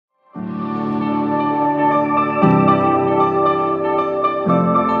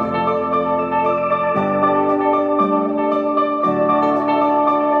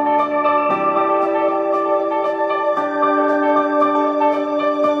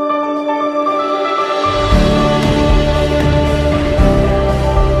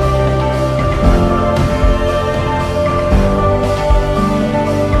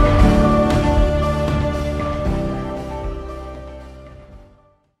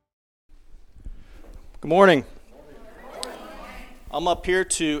Good morning. I'm up here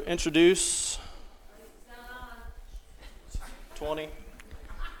to introduce 20.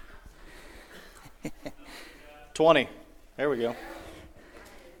 There we go.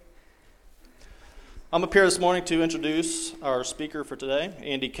 I'm up here this morning to introduce our speaker for today,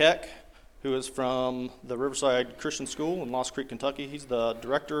 Andy Keck, who is from the Riverside Christian School in Lost Creek, Kentucky. He's the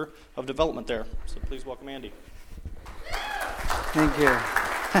Director of Development there. So please welcome Andy. Thank you.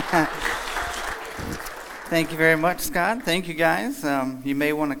 Thank you very much, Scott. Thank you, guys. You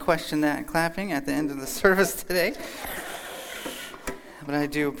may want to question that clapping at the end of the service today. But I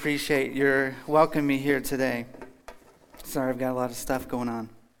do appreciate your welcoming me here today. Sorry, I've got a lot of stuff going on.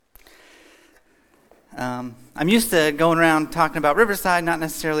 I'm used to going around talking about Riverside, not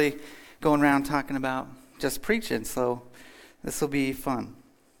necessarily going around talking about just preaching, so this will be fun.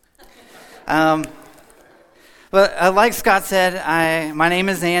 But like Scott said, my name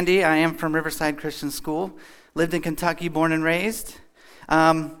is Andy. I am from Riverside Christian School. Lived in Kentucky, born and raised.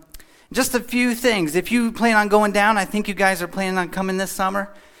 Just a few things. If you plan on going down, I think you guys are planning on coming this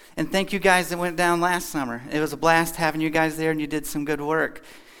summer. And thank you guys that went down last summer. It was a blast having you guys there, and you did some good work.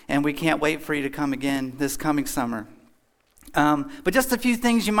 And we can't wait for you to come again this coming summer. But just a few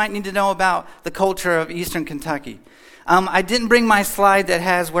things you might need to know about the culture of Eastern Kentucky. I didn't bring my slide that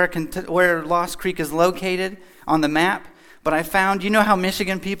has where Lost Creek is located on the map, but I found, you know how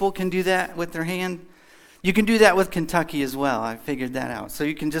Michigan people can do that with their hand? You can do that with Kentucky as well. I figured that out. So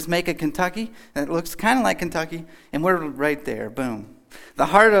you can just make a Kentucky that looks kind of like Kentucky, and we're right there, boom. The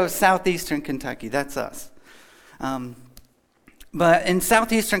heart of southeastern Kentucky, that's us. But in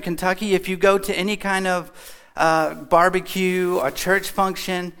southeastern Kentucky, if you go to any kind of barbecue or church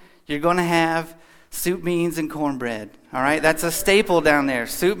function, you're going to have soup, beans, and cornbread. All right, that's a staple down there,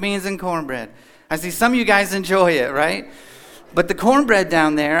 soup, beans, and cornbread. I see some of you guys enjoy it, right? But the cornbread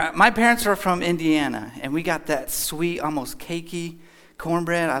down there, my parents are from Indiana, and we got that sweet, almost cakey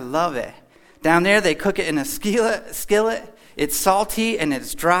cornbread. I love it. Down there, they cook it in a skillet. It's salty, and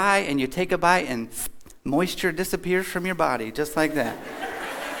it's dry, and you take a bite, and moisture disappears from your body, just like that.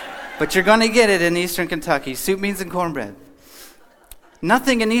 But you're going to get it in Eastern Kentucky, soup, beans, and cornbread.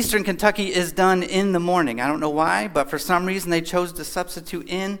 Nothing in Eastern Kentucky is done in the morning. I don't know why, but for some reason they chose to substitute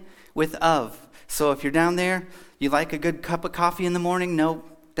in with of. So if you're down there, you like a good cup of coffee in the morning? Nope.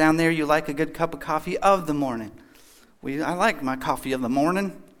 Down there, you like a good cup of coffee of the morning. I like my coffee of the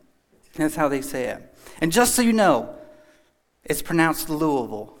morning. That's how they say it. And just so you know, it's pronounced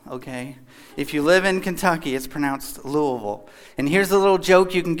Louisville, okay? If you live in Kentucky, it's pronounced Louisville. And here's a little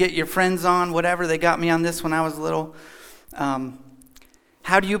joke you can get your friends on, whatever. They got me on this when I was little.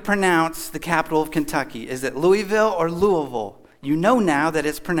 How do you pronounce the capital of Kentucky? Is it Louisville or Louisville? You know now that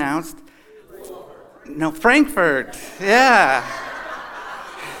it's pronounced No, Frankfurt. Yeah.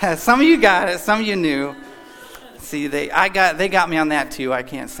 Some of you got it. Some of you knew. See, they got me on that too. I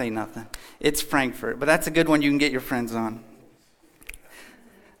can't say nothing. It's Frankfurt, but that's a good one you can get your friends on.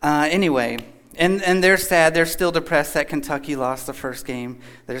 Anyway, and they're sad. They're still depressed that Kentucky lost the first game.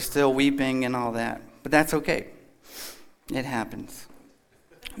 They're still weeping and all that, but that's okay. It happens.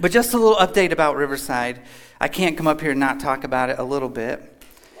 But just a little update about Riverside. I can't come up here and not talk about it a little bit.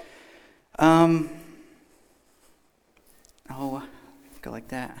 Go like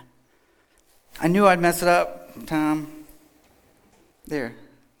that. I knew I'd mess it up, Tom. There.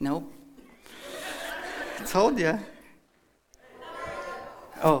 Nope. I told you.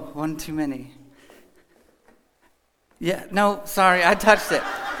 Oh, one too many. Yeah, no, sorry, I touched it.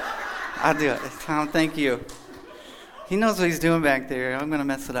 I'll do it. Tom, thank you. He knows what he's doing back there. I'm going to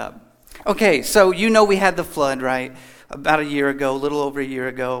mess it up. Okay, so you know we had the flood, right? About a year ago, a little over a year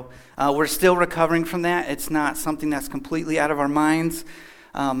ago. We're still recovering from that. It's not something that's completely out of our minds.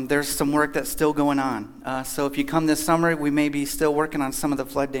 There's some work that's still going on. So if you come this summer, we may be still working on some of the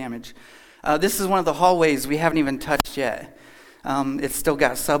flood damage. This is one of the hallways we haven't even touched yet. It's still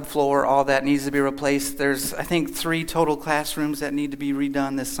got subfloor, all that needs to be replaced. There's, I think, 3 total classrooms that need to be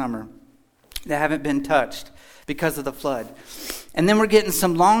redone this summer that haven't been touched because of the flood. And then we're getting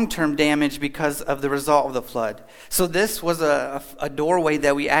some long-term damage because of the result of the flood. So this was a doorway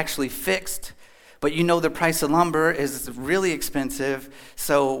that we actually fixed, but you know the price of lumber is really expensive,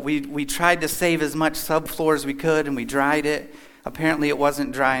 so we tried to save as much subfloor as we could, and we dried it. Apparently it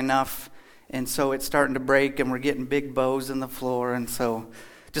wasn't dry enough, and so it's starting to break, and we're getting big bows in the floor, and so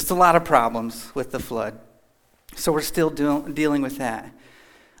just a lot of problems with the flood. So we're still dealing with that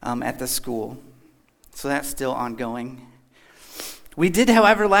at the school. So that's still ongoing. We did,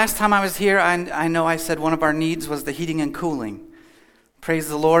 however, last time I was here, I know I said one of our needs was the heating and cooling. Praise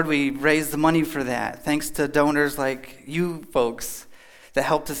the Lord, we raised the money for that. Thanks to donors like you folks that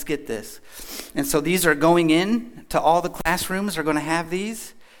helped us get this. And so these are going in to all the classrooms are going to have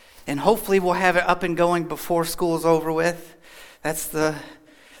these. And hopefully we'll have it up and going before school is over with.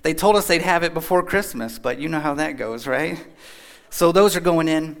 They told us they'd have it before Christmas, but you know how that goes, right? So those are going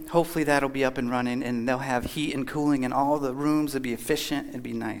in. Hopefully that'll be up and running, and they'll have heat and cooling in all the rooms. It'll be efficient. It'll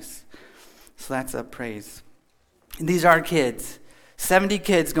be nice. So that's a praise. And these are our kids. 70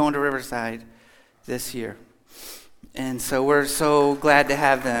 kids going to Riverside this year. And so we're so glad to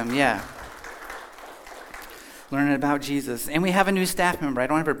have them. Yeah. Learning about Jesus. And we have a new staff member. I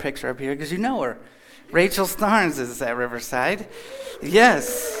don't have her picture up here because you know her. Rachel Starnes is at Riverside.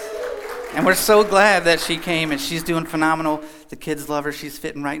 Yes. And we're so glad that she came, and she's doing phenomenal. The kids love her. She's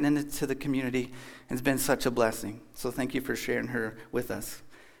fitting right into the community, and it's been such a blessing. So thank you for sharing her with us.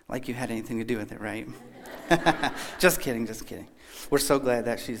 Like you had anything to do with it, right? Just kidding. We're so glad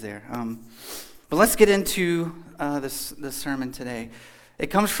that she's there. But let's get into this sermon today. It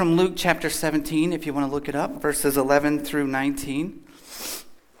comes from Luke chapter 17, if you want to look it up, verses 11 through 19.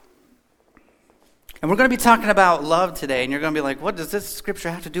 And we're going to be talking about love today, and you're going to be like, what does this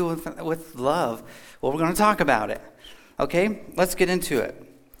scripture have to do with love? Well, we're going to talk about it. Okay? Let's get into it.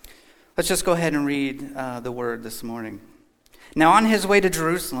 Let's just go ahead and read the word this morning. Now, on his way to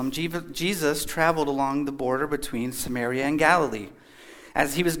Jerusalem, Jesus traveled along the border between Samaria and Galilee.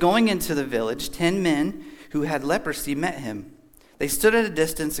 As he was going into the village, 10 men who had leprosy met him. They stood at a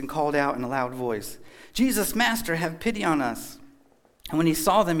distance and called out in a loud voice, "Jesus, Master, have pity on us." And when he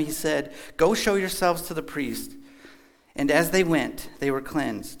saw them, he said, "Go show yourselves to the priest." And as they went, they were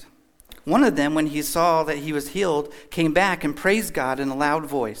cleansed. One of them, when he saw that he was healed, came back and praised God in a loud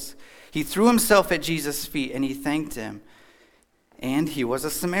voice. He threw himself at Jesus' feet and he thanked him. And he was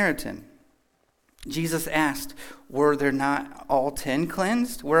a Samaritan. Jesus asked, "Were there not all 10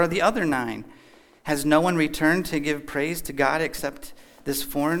 cleansed? Where are the other 9? Has no one returned to give praise to God except this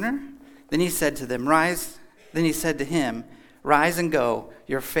foreigner?" Then he said to him, "Rise and go.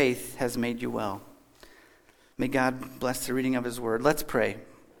 Your faith has made you well." May God bless the reading of his word. Let's pray.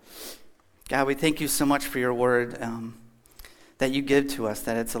 God, we thank you so much for your word that you give to us,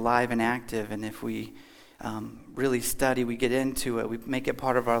 that it's alive and active. And if we really study, we get into it, we make it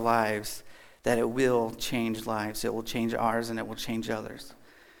part of our lives, that it will change lives. It will change ours and it will change others.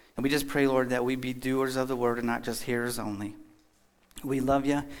 And we just pray, Lord, that we be doers of the word and not just hearers only. We love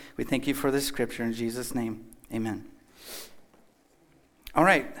you. We thank you for this scripture. In Jesus' name, amen. All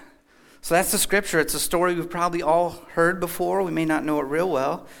right, so that's the scripture. It's a story we've probably all heard before. We may not know it real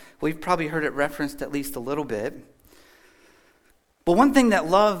well. We've probably heard it referenced at least a little bit. But one thing that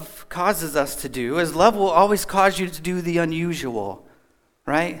love causes us to do is love will always cause you to do the unusual,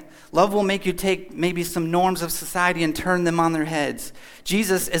 right? Love will make you take maybe some norms of society and turn them on their heads.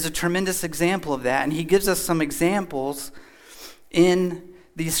 Jesus is a tremendous example of that, and he gives us some examples in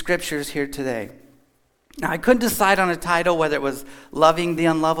these scriptures here today. Now, I couldn't decide on a title whether it was Loving the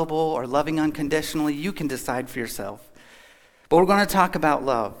Unlovable or Loving Unconditionally. You can decide for yourself. But we're going to talk about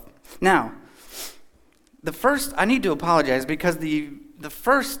love. Now, I need to apologize because the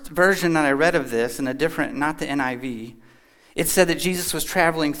first version that I read of this in a different, not the NIV, it said that Jesus was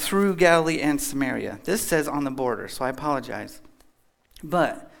traveling through Galilee and Samaria. This says on the border, so I apologize.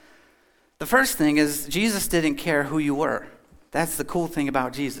 But the first thing is Jesus didn't care who you were. That's the cool thing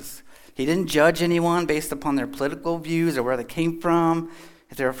about Jesus. He didn't judge anyone based upon their political views or where they came from,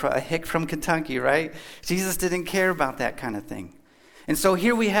 if they're a hick from Kentucky, right? Jesus didn't care about that kind of thing. And so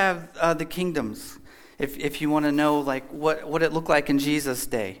here we have the kingdoms, if you want to know like what it looked like in Jesus'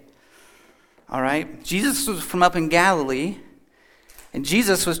 day. All right? Jesus was from up in Galilee, and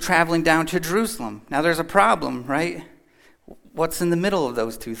Jesus was traveling down to Jerusalem. Now there's a problem, right? What's in the middle of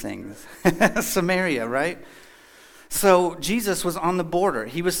those two things? Samaria, right? So Jesus was on the border.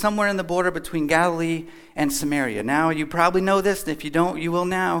 He was somewhere in the border between Galilee and Samaria. Now, you probably know this, and if you don't, you will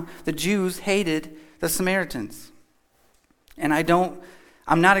now. The Jews hated the Samaritans. And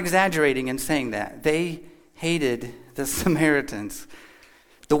I'm not exaggerating in saying that. They hated the Samaritans.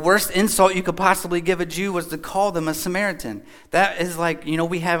 The worst insult you could possibly give a Jew was to call them a Samaritan. That is like,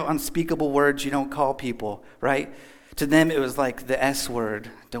 we have unspeakable words you don't call people, right? To them, it was like the S word.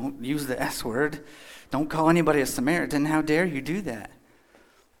 Don't use the S word. Don't call anybody a Samaritan. How dare you do that?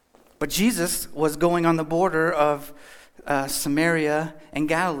 But Jesus was going on the border of Samaria and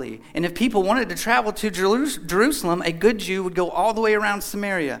Galilee. And if people wanted to travel to Jerusalem, a good Jew would go all the way around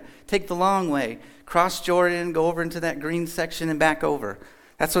Samaria, take the long way, cross Jordan, go over into that green section and back over.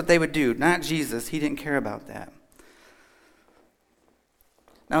 That's what they would do. Not Jesus. He didn't care about that.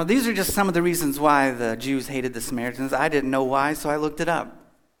 Now, these are just some of the reasons why the Jews hated the Samaritans. I didn't know why, so I looked it up.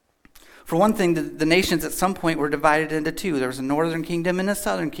 For one thing, the nations at some point were divided into two. There was a northern kingdom and a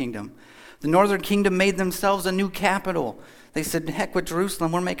southern kingdom. The northern kingdom made themselves a new capital. They said, heck with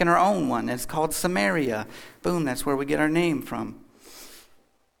Jerusalem, we're making our own one. It's called Samaria. Boom, that's where we get our name from.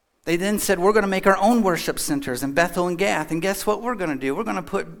 They then said, we're going to make our own worship centers in Bethel and Gath. And guess what we're going to do? We're going to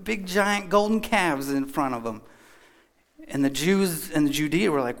put big, giant golden calves in front of them. And the Jews and the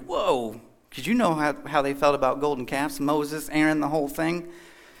Judea were like, whoa, because you know how they felt about golden calves, Moses, Aaron, the whole thing.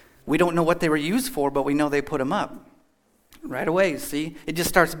 We don't know what they were used for, but we know they put them up. Right away, see? It just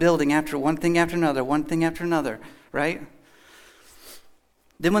starts building after one thing after another, right?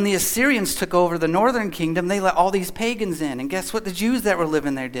 Then when the Assyrians took over the northern kingdom, they let all these pagans in. And guess what the Jews that were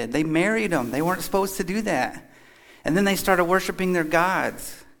living there did? They married them. They weren't supposed to do that. And then they started worshiping their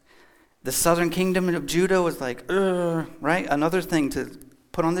gods. The southern kingdom of Judah was like, right? Another thing to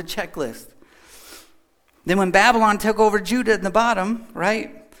put on the checklist. Then when Babylon took over Judah in the bottom,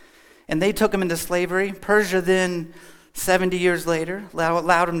 right? And they took them into slavery. Persia then, 70 years later,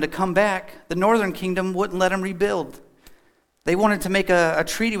 allowed them to come back. The northern kingdom wouldn't let them rebuild. They wanted to make a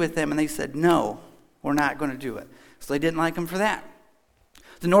treaty with them, and they said, no, we're not going to do it. So they didn't like them for that.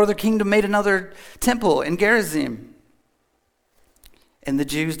 The northern kingdom made another temple in Gerizim. And the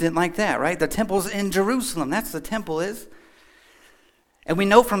Jews didn't like that, right? The temple's in Jerusalem. That's the temple is. And we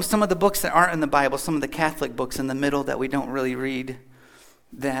know from some of the books that aren't in the Bible, some of the Catholic books in the middle that we don't really read,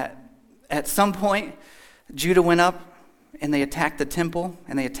 that at some point, Judah went up and they attacked the temple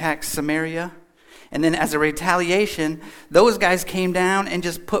and they attacked Samaria. And then as a retaliation, those guys came down and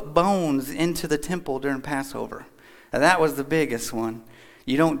just put bones into the temple during Passover. Now, that was the biggest one.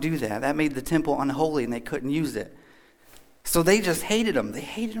 You don't do that. That made the temple unholy and they couldn't use it. So they just hated them. They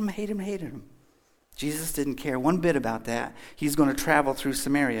hated them. Jesus didn't care one bit about that. He's going to travel through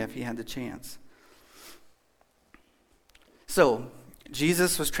Samaria if he had the chance. So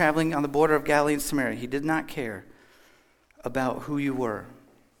Jesus was traveling on the border of Galilee and Samaria. He did not care about who you were.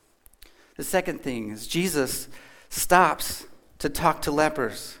 The second thing is Jesus stops to talk to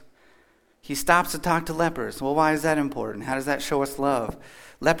lepers. He stops to talk to lepers. Well, why is that important? How does that show us love?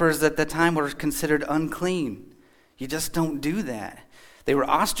 Lepers at the time were considered unclean. You just don't do that. They were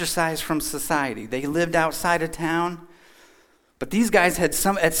ostracized from society. They lived outside of town. But these guys had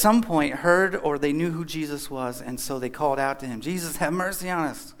at some point heard or they knew who Jesus was, and so they called out to him, Jesus, have mercy on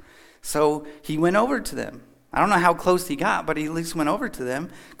us. So he went over to them. I don't know how close he got, but he at least went over to them,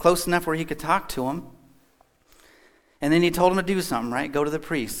 close enough where he could talk to them. And then he told them to do something, right? Go to the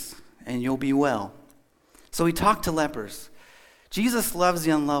priests, and you'll be well. So he talked to lepers. Jesus loves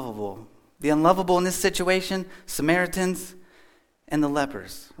the unlovable. The unlovable in this situation, Samaritans and the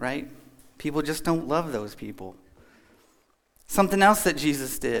lepers, right? People just don't love those people. Something else that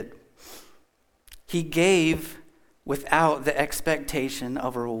Jesus did. He gave without the expectation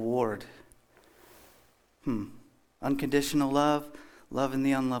of a reward. Unconditional love, love in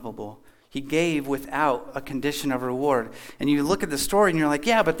the unlovable. He gave without a condition of reward. And you look at the story and you're like,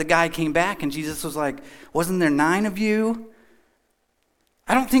 yeah, but the guy came back and Jesus was like, wasn't there 9 of you?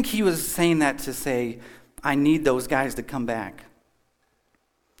 I don't think he was saying that to say, I need those guys to come back.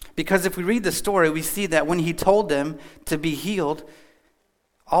 Because if we read the story, we see that when he told them to be healed,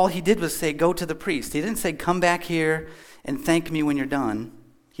 all he did was say, go to the priest. He didn't say, come back here and thank me when you're done.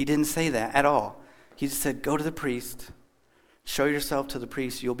 He didn't say that at all. He just said, go to the priest, show yourself to the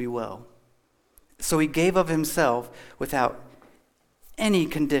priest, you'll be well. So he gave of himself without any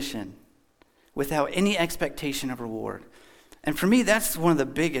condition, without any expectation of reward. And for me, that's one of the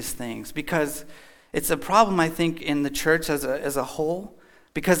biggest things, because it's a problem, I think, in the church as a whole,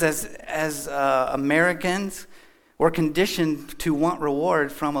 because as Americans, we're conditioned to want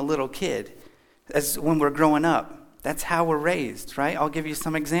reward from a little kid, as when we're growing up. That's how we're raised, right? I'll give you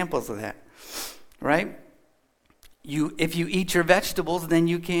some examples of that. Right? If you eat your vegetables, then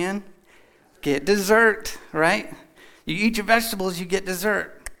you can get dessert, right? You eat your vegetables, you get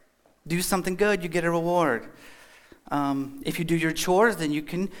dessert. Do something good, you get a reward. If you do your chores, then you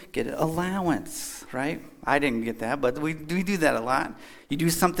can get an allowance, right? I didn't get that, but we do that a lot. You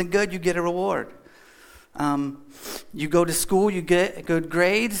do something good, you get a reward. You go to school, you get good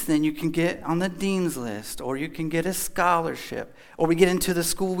grades, then you can get on the dean's list, or you can get a scholarship, or we get into the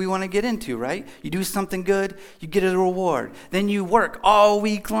school we want to get into, right? You do something good, you get a reward. Then you work all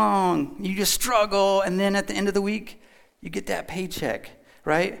week long, you just struggle, and then at the end of the week, you get that paycheck,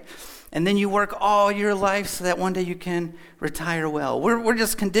 right? And then you work all your life so that one day you can retire well. We're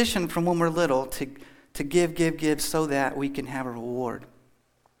just conditioned from when we're little to give so that we can have a reward.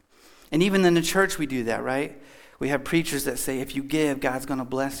 And even in the church we do that, right? We have preachers that say, if you give, God's going to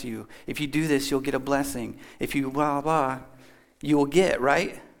bless you. If you do this, you'll get a blessing. If you blah, blah, you will get,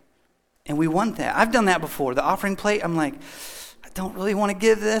 right? And we want that. I've done that before. The offering plate, I'm like, I don't really want to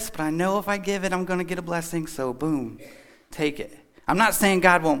give this, but I know if I give it, I'm going to get a blessing. So boom, take it. I'm not saying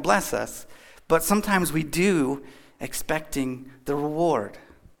God won't bless us, but sometimes we do expecting the reward.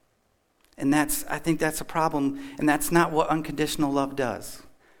 And I think that's a problem, and that's not what unconditional love does.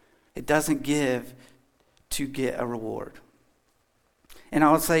 It doesn't give to get a reward. And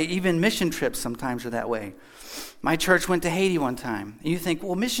I would say even mission trips sometimes are that way. My church went to Haiti one time. And you think,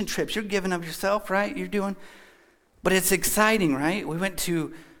 well, mission trips, you're giving of yourself, right? But it's exciting, right? We went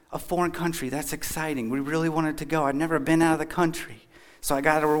to a foreign country. That's exciting. We really wanted to go. I'd never been out of the country. So I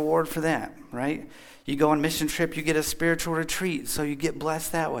got a reward for that, right? You go on mission trip, you get a spiritual retreat, so you get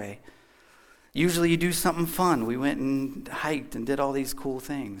blessed that way. Usually you do something fun. We went and hiked and did all these cool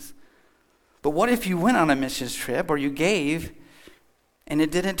things. But what if you went on a missions trip or you gave and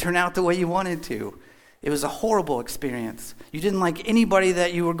it didn't turn out the way you wanted to? It was a horrible experience. You didn't like anybody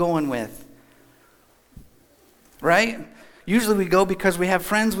that you were going with. Right? Usually we go because we have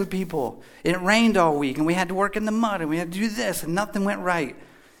friends with people. It rained all week and we had to work in the mud and we had to do this and nothing went right.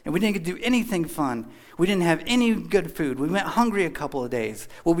 And we didn't get to do anything fun. We didn't have any good food. We went hungry a couple of days.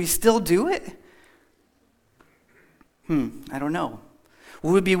 Will we still do it? I don't know.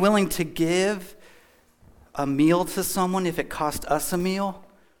 Would we be willing to give a meal to someone if it cost us a meal?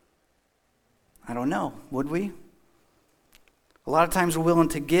 I don't know. Would we? A lot of times we're willing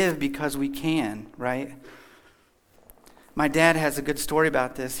to give because we can, right? My dad has a good story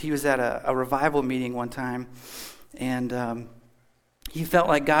about this. He was at a revival meeting one time, and he felt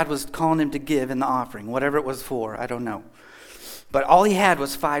like God was calling him to give in the offering, whatever it was for. I don't know. But all he had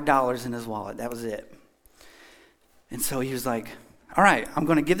was $5 in his wallet. That was it. And so he was like, all right, I'm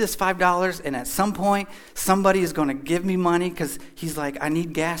going to give this $5, and at some point, somebody is going to give me money because he's like, I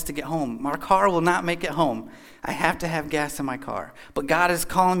need gas to get home. My car will not make it home. I have to have gas in my car. But God is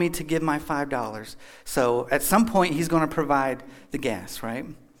calling me to give my $5. So at some point, he's going to provide the gas, right?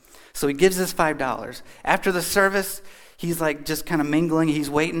 So he gives this $5. After the service, he's like just kind of mingling. He's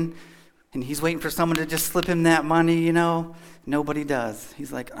waiting, and he's waiting for someone to just slip him that money, you know. Nobody does.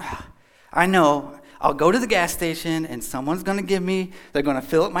 He's like, I know. I'll go to the gas station and someone's going to give me, they're going to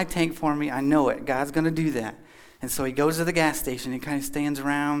fill up my tank for me. I know it. God's going to do that. And so he goes to the gas station. He kind of stands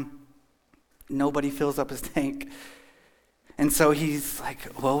around. Nobody fills up his tank. And so he's like,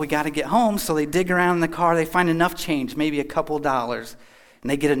 well, we got to get home. So they dig around in the car. They find enough change, maybe a couple dollars, and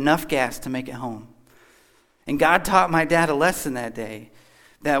they get enough gas to make it home. And God taught my dad a lesson that day,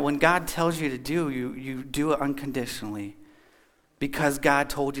 that when God tells you to do, you do it unconditionally. Because God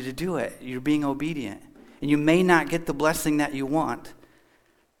told you to do it. You're being obedient. And you may not get the blessing that you want.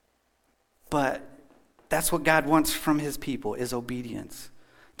 But that's what God wants from his people, is obedience.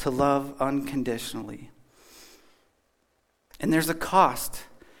 To love unconditionally. And there's a cost.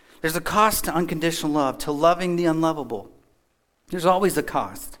 There's a cost to unconditional love, to loving the unlovable. There's always a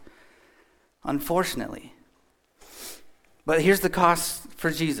cost. Unfortunately. But here's the cost for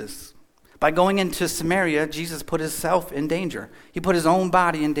Jesus. By going into Samaria, Jesus put himself in danger. He put his own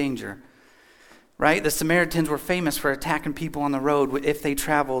body in danger, right? The Samaritans were famous for attacking people on the road if they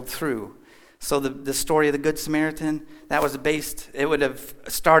traveled through. So the story of the Good Samaritan, that was it would have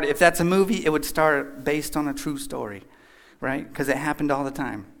started, if that's a movie, it would start based on a true story, right? Because it happened all the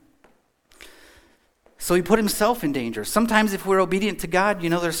time. So he put himself in danger. Sometimes if we're obedient to God,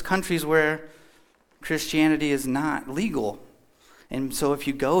 there's countries where Christianity is not legal. And so if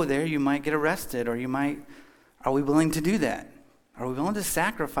you go there, you might get arrested, or are we willing to do that? Are we willing to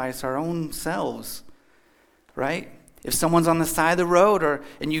sacrifice our own selves, right? If someone's on the side of the road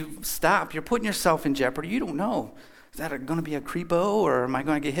and you stop, you're putting yourself in jeopardy. You don't know. Is that going to be a creepo, or am I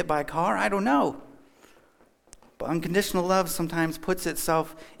going to get hit by a car? I don't know. But unconditional love sometimes puts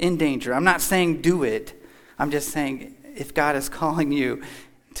itself in danger. I'm not saying do it. I'm just saying if God is calling you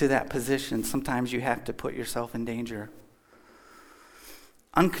to that position, sometimes you have to put yourself in danger.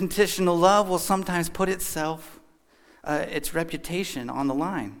 Unconditional love will sometimes put its reputation on the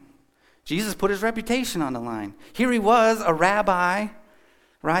line. Jesus put his reputation on the line. Here he was, a rabbi,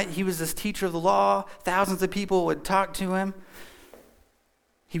 right? He was this teacher of the law. Thousands of people would talk to him.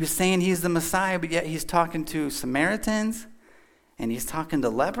 He was saying he's the Messiah, but yet he's talking to Samaritans, and he's talking to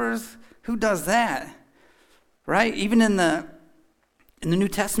lepers. Who does that? Right? Even in the New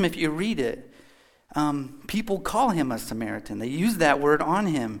Testament, if you read it, people call him a Samaritan. They use that word on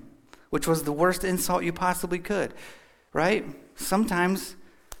him, which was the worst insult you possibly could, right? Sometimes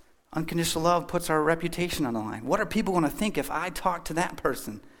unconditional love puts our reputation on the line. What are people going to think if I talk to that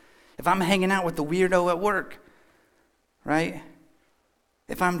person? If I'm hanging out with the weirdo at work, right?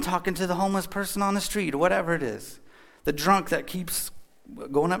 If I'm talking to the homeless person on the street, or whatever it is, the drunk that keeps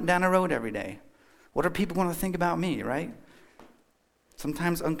going up and down the road every day. What are people going to think about me, right?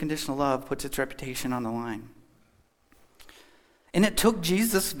 Sometimes unconditional love puts its reputation on the line. And it took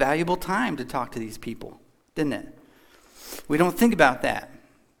Jesus valuable time to talk to these people, didn't it? We don't think about that.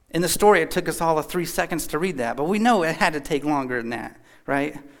 In the story, it took us all 3 seconds to read that, but we know it had to take longer than that,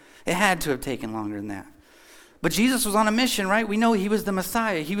 right? It had to have taken longer than that. But Jesus was on a mission, right? We know he was the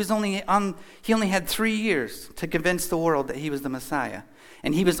Messiah. He only had 3 years to convince the world that he was the Messiah.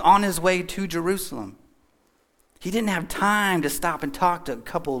 And he was on his way to Jerusalem. He didn't have time to stop and talk to a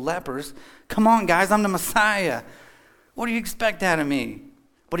couple of lepers. Come on, guys, I'm the Messiah. What do you expect out of me?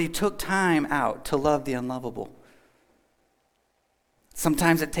 But he took time out to love the unlovable.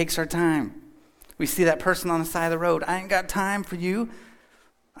 Sometimes it takes our time. We see that person on the side of the road. I ain't got time for you.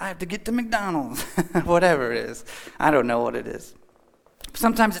 I have to get to McDonald's. Whatever it is. I don't know what it is.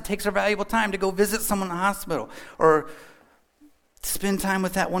 Sometimes it takes our valuable time to go visit someone in the hospital, or spend time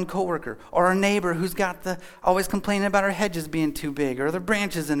with that one coworker, or our neighbor who's got always complaining about our hedges being too big, or the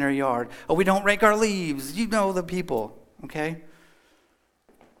branches in their yard, or we don't rake our leaves. You know the people, okay?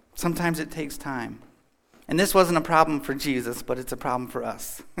 Sometimes it takes time. And this wasn't a problem for Jesus, but it's a problem for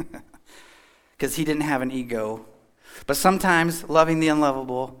us. Because he didn't have an ego. But sometimes loving the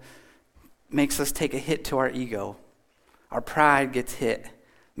unlovable makes us take a hit to our ego. Our pride gets hit.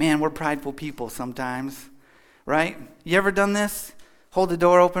 Man, we're prideful people sometimes, right? You ever done this? Hold the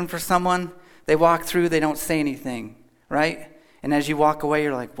door open for someone. They walk through, they don't say anything, right? And as you walk away,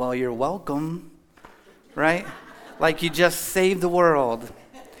 you're like, well, you're welcome, right? Like you just saved the world.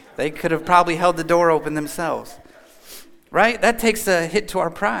 They could have probably held the door open themselves, right? That takes a hit to our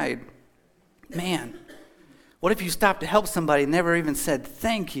pride. Man, what if you stopped to help somebody and never even said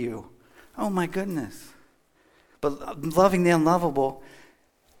thank you? Oh my goodness. But loving the unlovable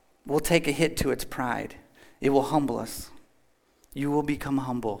will take a hit to its pride. It will humble us. You will become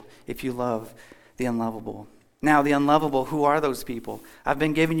humble if you love the unlovable. Now, the unlovable, who are those people? I've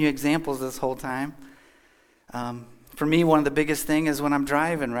been giving you examples this whole time. For me, one of the biggest things is when I'm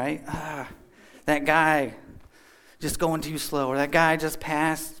driving, right? That guy just going too slow, or that guy just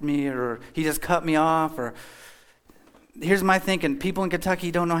passed me, or he just cut me off, or here's my thinking, people in Kentucky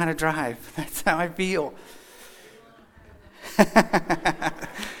don't know how to drive. That's how I feel.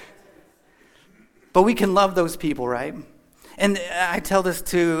 But we can love those people, right? And I tell this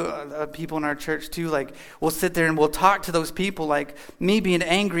to people in our church too, like we'll sit there and we'll talk to those people like me being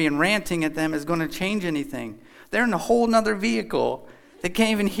angry and ranting at them is going to change anything. They're in a whole nother vehicle. They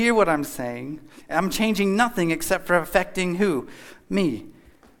can't even hear what I'm saying. I'm changing nothing except for affecting who? Me.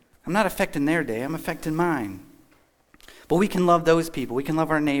 I'm not affecting their day. I'm affecting mine. But we can love those people. We can love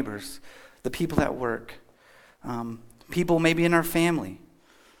our neighbors, the people at work, people maybe in our family,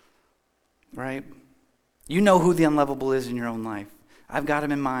 right? You know who the unlovable is in your own life. I've got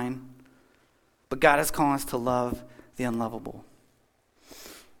him in mind. But God is calling us to love the unlovable.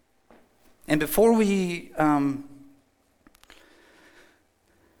 And before we,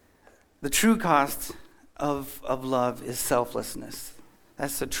 the true cost of love is selflessness.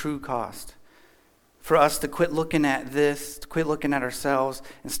 That's the true cost. For us to quit looking at this, to quit looking at ourselves,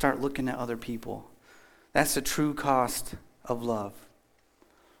 and start looking at other people. That's the true cost of love.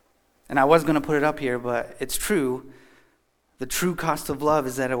 And I was going to put it up here, but it's true. The true cost of love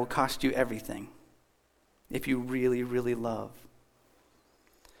is that it will cost you everything if you really, really love.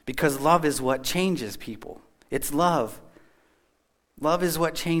 Because love is what changes people. It's love. Love is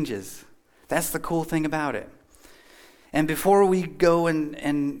what changes. That's the cool thing about it. And before we go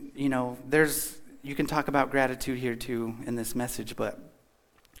and you know, you can talk about gratitude here too in this message, but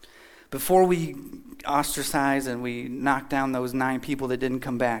before we ostracize and we knock down those 9 people that didn't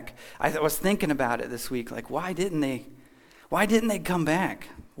come back, I was thinking about it this week, like why didn't they come back?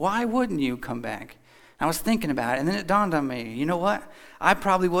 Why wouldn't you come back? I was thinking about it, and then it dawned on me, you know what? I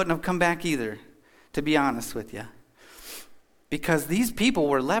probably wouldn't have come back either, to be honest with you. Because these people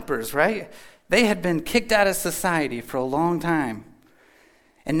were lepers, right? They had been kicked out of society for a long time.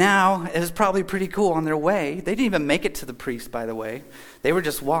 And now, it was probably pretty cool on their way. They didn't even make it to the priest, by the way. They were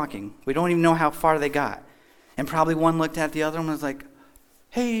just walking. We don't even know how far they got. And probably one looked at the other one and was like,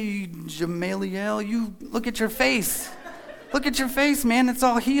 hey, Jamaliel, you look at your face. Look at your face, man. It's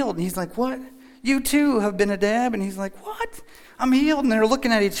all healed. And he's like, what? You too have been a dab. And he's like, what? I'm healed. And they're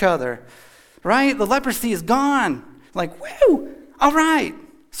looking at each other, right? The leprosy is gone. Like, woo, all right.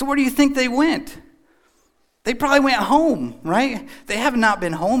 So where do you think they went? They probably went home, right? They have not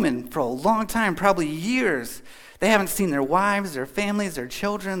been home for a long time, probably years. They haven't seen their wives, their families, their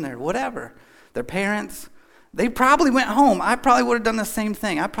children, their whatever, their parents. They probably went home. I probably would have done the same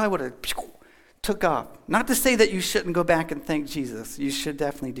thing. I probably would have took off. Not to say that you shouldn't go back and thank Jesus. You should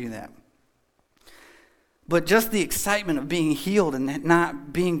definitely do that. But just the excitement of being healed and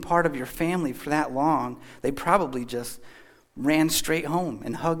not being part of your family for that long, they probably just ran straight home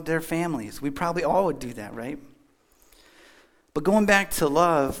and hugged their families. We probably all would do that, right? But going back to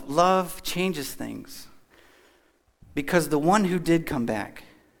love, love changes things. Because the one who did come back,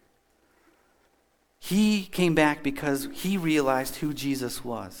 he came back because he realized who Jesus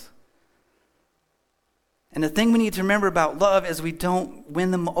was. And the thing we need to remember about love is we don't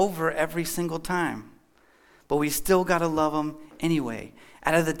win them over every single time. But we still got to love them anyway.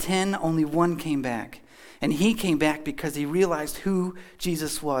 Out of the 10, only one came back. And he came back because he realized who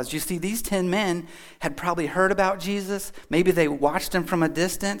Jesus was. You see, these 10 men had probably heard about Jesus. Maybe they watched him from a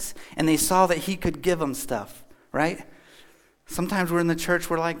distance, and they saw that he could give them stuff, right? Sometimes we're in the church,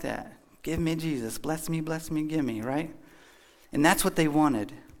 we're like that. Give me Jesus. Bless me, give me, right? And that's what they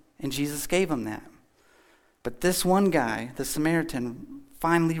wanted. And Jesus gave them that. But this one guy, the Samaritan,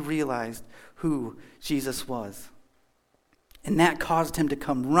 finally realized who Jesus was. And that caused him to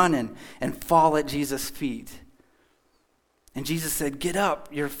come running and fall at Jesus' feet. And Jesus said, "Get up,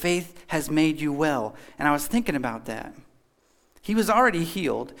 your faith has made you well." And I was thinking about that. He was already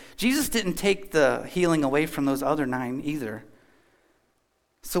healed. Jesus didn't take the healing away from those other 9 either.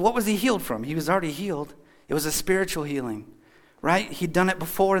 So what was he healed from? He was already healed. It was a spiritual healing, right? He'd done it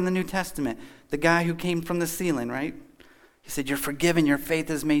before in the New Testament. The guy who came from the ceiling, right? He said, "You're forgiven, your faith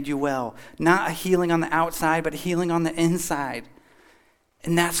has made you well." Not a healing on the outside, but healing on the inside.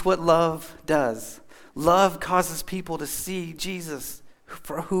 And that's what love does. Love causes people to see Jesus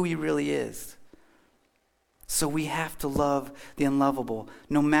for who he really is. So we have to love the unlovable,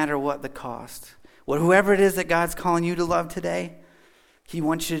 no matter what the cost. Whoever it is that God's calling you to love today, he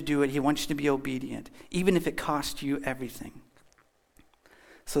wants you to do it. He wants you to be obedient, even if it costs you everything,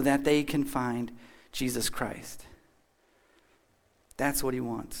 so that they can find Jesus Christ. That's what he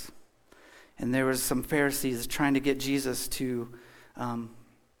wants. And there was some Pharisees trying to get Jesus to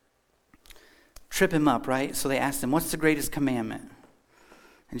trip him up, right? So they asked him, "What's the greatest commandment?"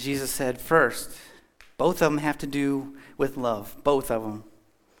 And Jesus said, "First, both of them have to do with love. Both of them.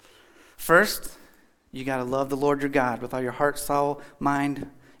 First, you got to love the Lord your God with all your heart, soul, mind,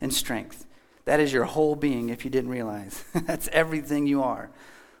 and strength. That is your whole being, if you didn't realize. That's everything you are.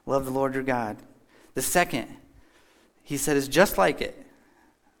 Love the Lord your God. The second, he said, is just like it.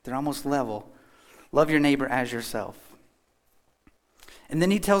 They're almost level. Love your neighbor as yourself." And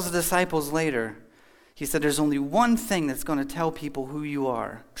then he tells the disciples later, he said, "There's only one thing that's going to tell people who you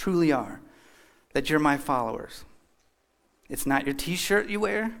are, truly are, that you're my followers. It's not your t-shirt you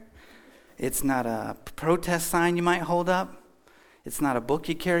wear. It's not a protest sign you might hold up. It's not a book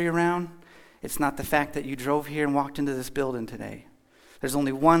you carry around. It's not the fact that you drove here and walked into this building today. There's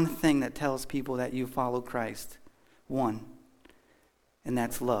only one thing that tells people that you follow Christ. One. And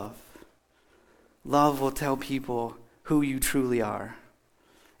that's love. Love will tell people who you truly are.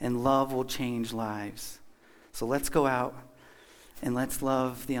 And love will change lives. So let's go out and let's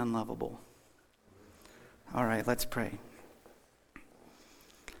love the unlovable. All right, let's pray.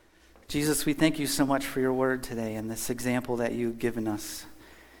 Jesus, we thank you so much for your word today and this example that you've given us.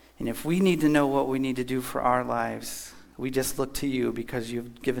 And if we need to know what we need to do for our lives, we just look to you because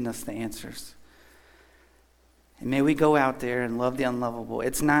you've given us the answers. And may we go out there and love the unlovable.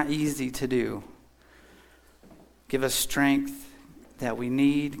 It's not easy to do. Give us strength that we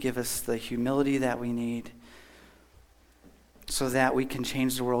need. Give us the humility that we need so that we can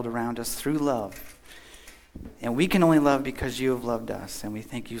change the world around us through love. And we can only love because you have loved us, and we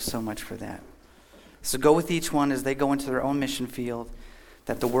thank you so much for that. So go with each one as they go into their own mission field,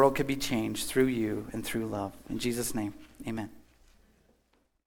 that the world could be changed through you and through love. In Jesus' name, amen.